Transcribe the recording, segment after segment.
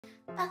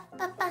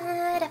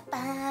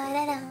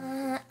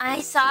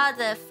I saw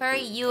the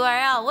furry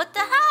URL. What the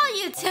hell,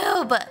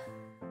 YouTube?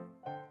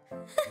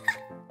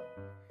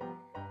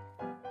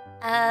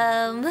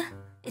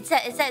 It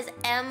says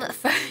M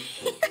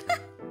furry.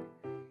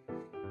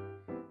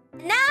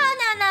 No.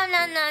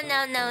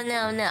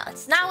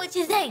 It's not what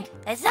you think.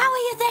 That's not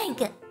what you think.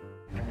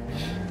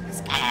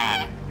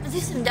 Let's do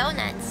some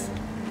donuts.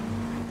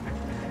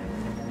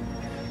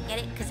 Get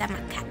it? Because I'm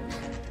a cat.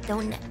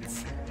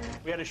 Donuts.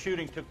 We had a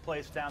shooting took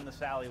place down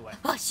this alleyway.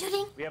 Oh,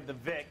 shooting? We have the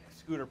Vic,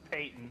 Scooter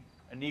Payton,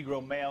 a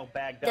Negro male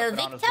bagged the up and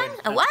on his way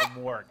to a what?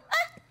 Central Morgue.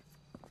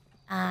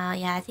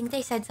 Yeah, I think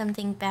they said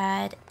something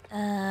bad.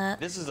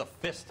 This is a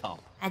fist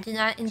hump. I do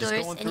not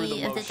endorse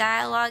any of the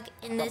dialogue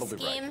in this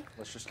game. Right.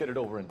 Let's just get it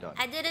over and done.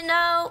 I didn't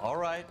know. All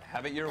right,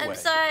 have it your way. I'm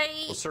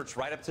sorry. We'll search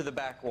right up to the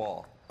back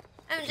wall.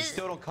 I'm if you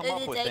still don't come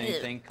up with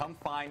anything, come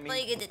find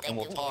me and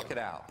we'll talk it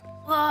out.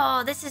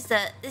 Whoa, this is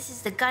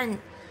the gun.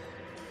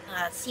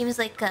 It seems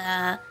like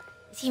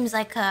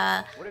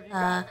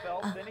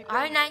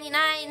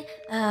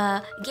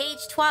R99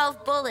 gauge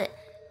 12 bullet.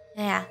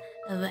 Yeah,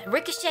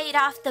 ricocheted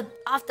off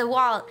the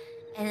wall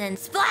and then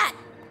splat.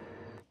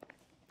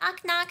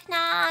 Knock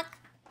knock.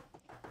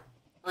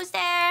 Who's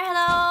there?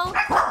 Hello? No,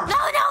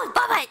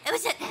 Bubba. It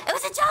was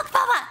a joke,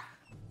 Bubba.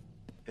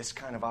 This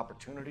kind of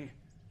opportunity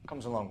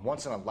comes along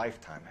once in a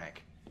lifetime,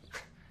 Hank.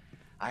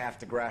 I have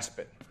to grasp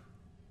it.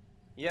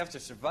 You have to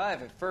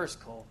survive at first,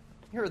 Cole.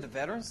 You're the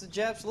veterans. The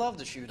Japs love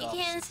to shoot off. You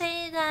can't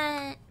say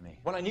that.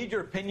 When I need your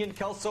opinion,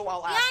 Kelso,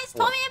 I'll ask. You guys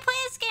told me to play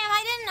this game.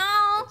 I didn't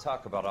know. They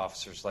talk about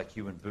officers like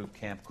you in boot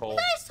camp, Cole. You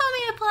guys told me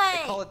to play.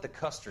 They call it the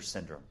Custer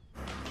syndrome.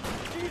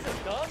 Jesus,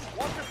 Dunn,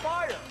 watch your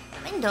fire.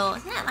 Window,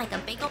 isn't that like a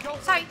big old...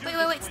 Sorry,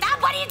 wait.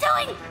 Stop, what are you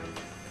doing?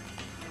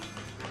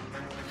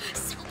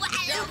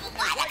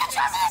 Why the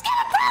controls of this game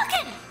are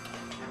broken?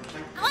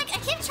 I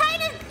keep trying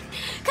to...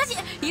 Because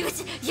you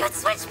would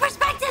switch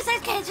perspectives. I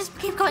can't just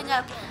keep going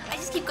up. I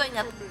just keep going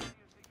up.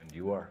 And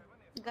you are?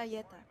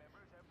 Galleta.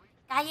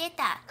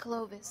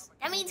 Clovis.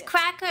 That means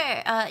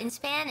cracker in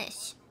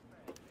Spanish.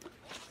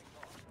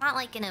 Not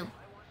like in a...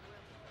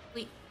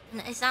 Wait,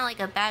 it's not like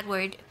a bad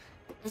word.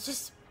 It's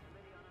just...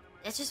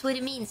 That's just what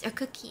it means. Or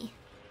cookie.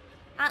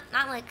 Not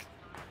like...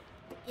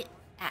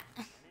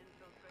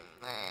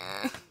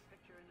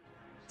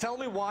 Tell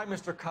me why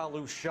Mr.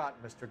 Kalu shot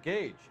Mr.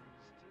 Gage.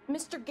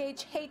 Mr.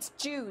 Gage hates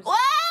Jews.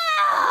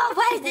 Whoa!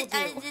 Why is it?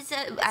 It's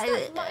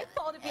not my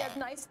fault if you have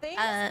nice things.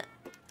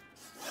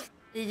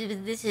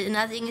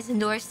 Nothing is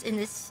endorsed in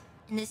this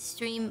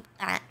stream.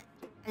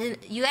 You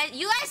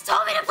guys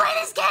told me to play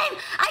this game.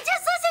 I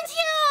just listened to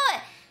you.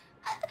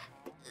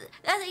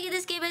 Nothing in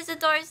this game is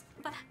endorsed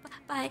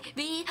by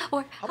me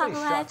or How many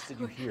shots did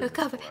you hear?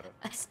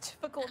 It's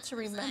difficult to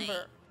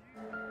remember.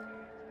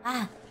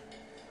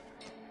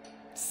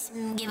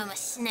 Give him a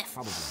sniff.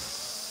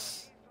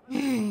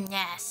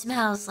 Yeah,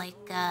 smells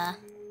like that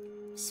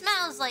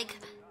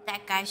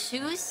guy's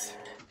shoes.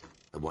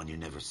 The one you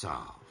never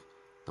solve.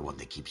 The one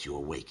that keeps you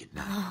awake at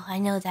night. Oh, I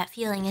know that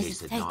feeling as a detective.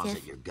 The case that gnaws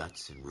detective. at your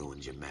guts and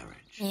ruins your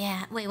marriage.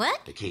 Yeah, wait,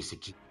 what? The case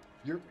that keeps...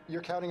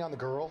 You're counting on the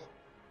girl?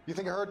 You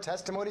think her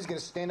testimony's gonna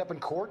stand up in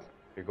court?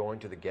 You're going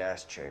to the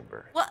gas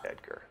chamber, What?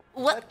 Edgar.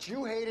 What? That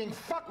Jew-hating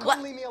fuck What?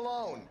 couldn't leave me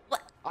alone.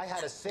 What? I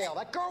had a sale.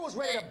 That girl was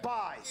ready to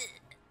buy.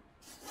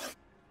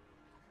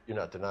 You're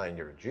not denying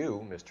you're a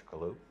Jew, Mr.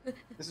 Kalu.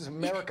 This is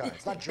America.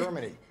 It's not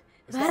Germany.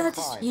 It's Am I allowed not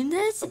to fine. stream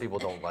this? Some people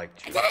don't like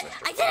Jews, I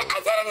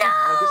didn't know!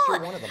 I guess you're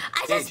one of them.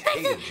 I just Gage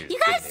picked it. hated You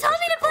guys Jews, told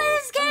me to play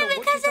this I don't game know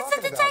what because you're it's a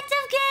talking about.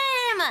 detective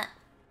game!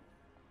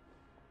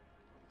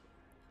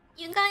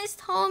 You guys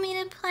told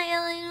me to play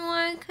Ellen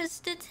Moore because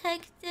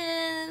detective.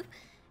 I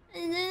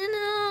didn't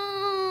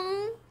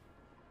know.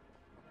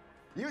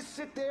 You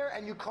sit there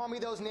and you call me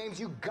those names,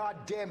 you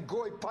goddamn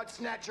goy butt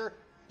snatcher.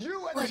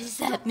 You and What the does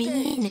that stuck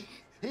mean? Gage.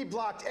 He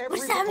blocked every What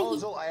does that mean?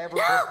 proposal I ever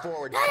No! put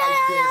forward. No!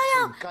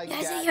 You guys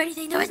didn't hear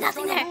anything. There was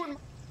nothing there.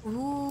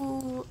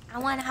 Ooh, I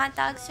want a hot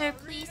dog, sir,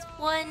 please.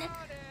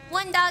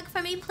 One dog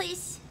for me,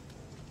 please.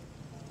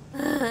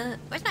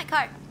 Where's my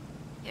card?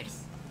 Here it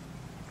is.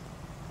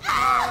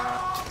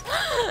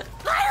 My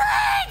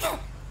leg!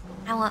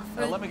 I want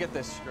fruit. Now, let me get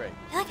this straight.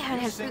 I feel like I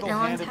haven't You had fruit in a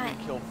long single-handedly time.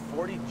 killed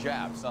 40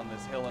 Japs on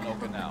this hill in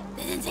Okinawa.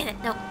 They didn't say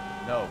that. No,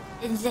 No,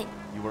 they didn't say.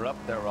 you were up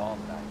there all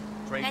night.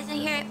 You guys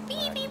didn't hear it.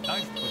 Beep, beep,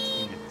 Knife beep,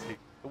 between beep. your teeth.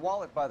 The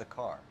wallet by the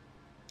car.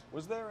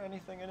 Was there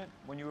anything in it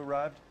when you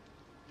arrived?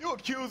 You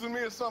accusing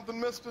me of something,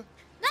 mister?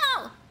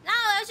 No,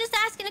 I was just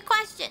asking a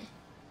question.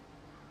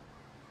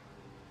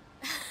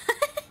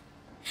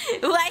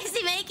 Why is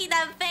he making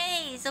that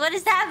face? What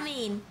does that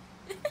mean?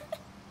 Is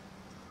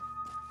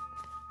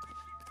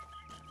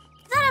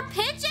that a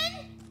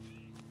pigeon?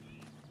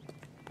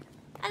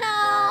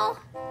 Hello?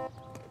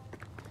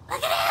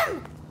 Look at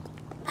him!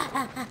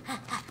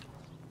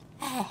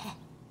 Okay.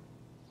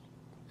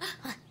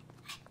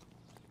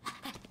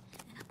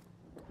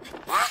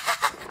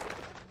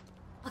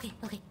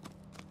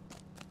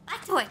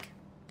 Back to work.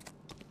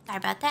 Sorry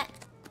about that.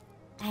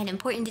 I had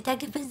important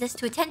detective business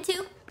to attend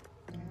to.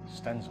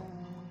 Stenzel.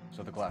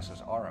 So the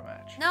glasses are a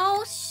match.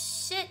 No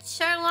shit,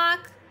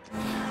 Sherlock.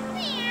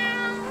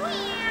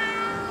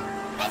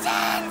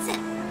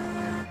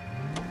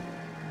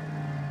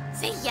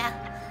 See ya.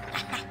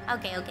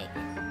 Okay.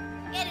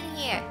 Get in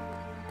here.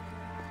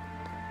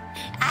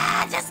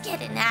 Just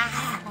kidding.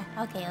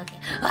 Okay. Okay.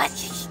 Alright,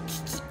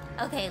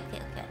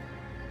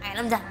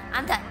 I'm done.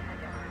 I'm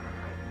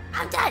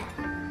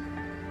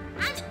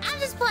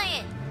just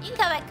playing. You can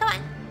come back. Come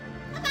on.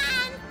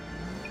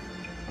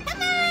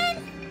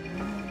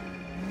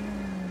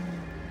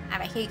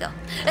 Alright, here you go.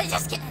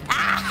 Just kidding.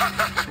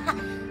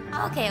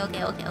 Okay. Come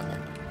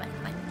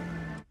on.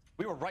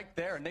 We were right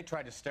there and they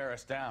tried to stare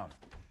us down.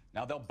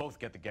 Now they'll both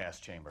get the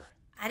gas chamber.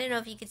 I don't know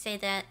if you could say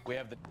that. We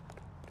have the...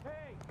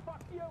 Hey,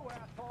 fuck you,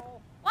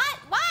 asshole. What?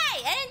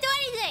 Why? I didn't do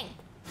anything.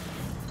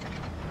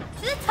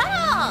 To the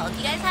tunnel. Do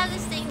you guys have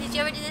this thing? Did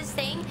you ever do this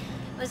thing?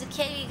 It was a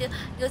kid. You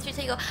go through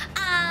so you go.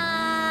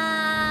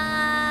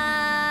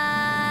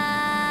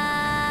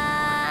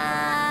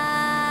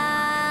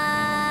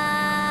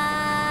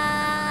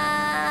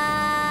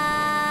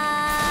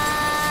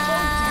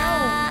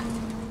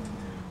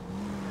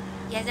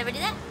 You guys ever do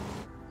that?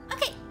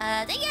 Okay.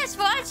 Thank you guys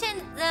for watching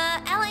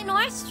the LA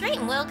Noire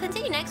stream. We'll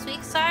continue next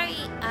week. Sorry.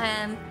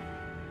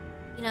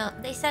 You know,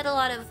 they said a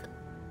lot of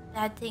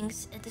bad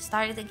things at the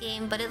start of the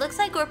game, but it looks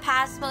like we're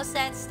past most of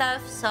that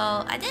stuff, so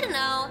I didn't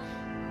know.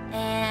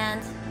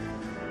 And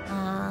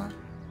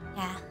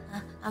yeah,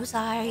 I'm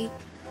sorry.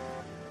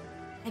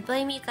 I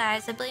blame you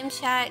guys. I blame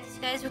chat, because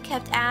you guys were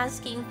kept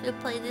asking to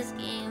play this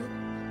game.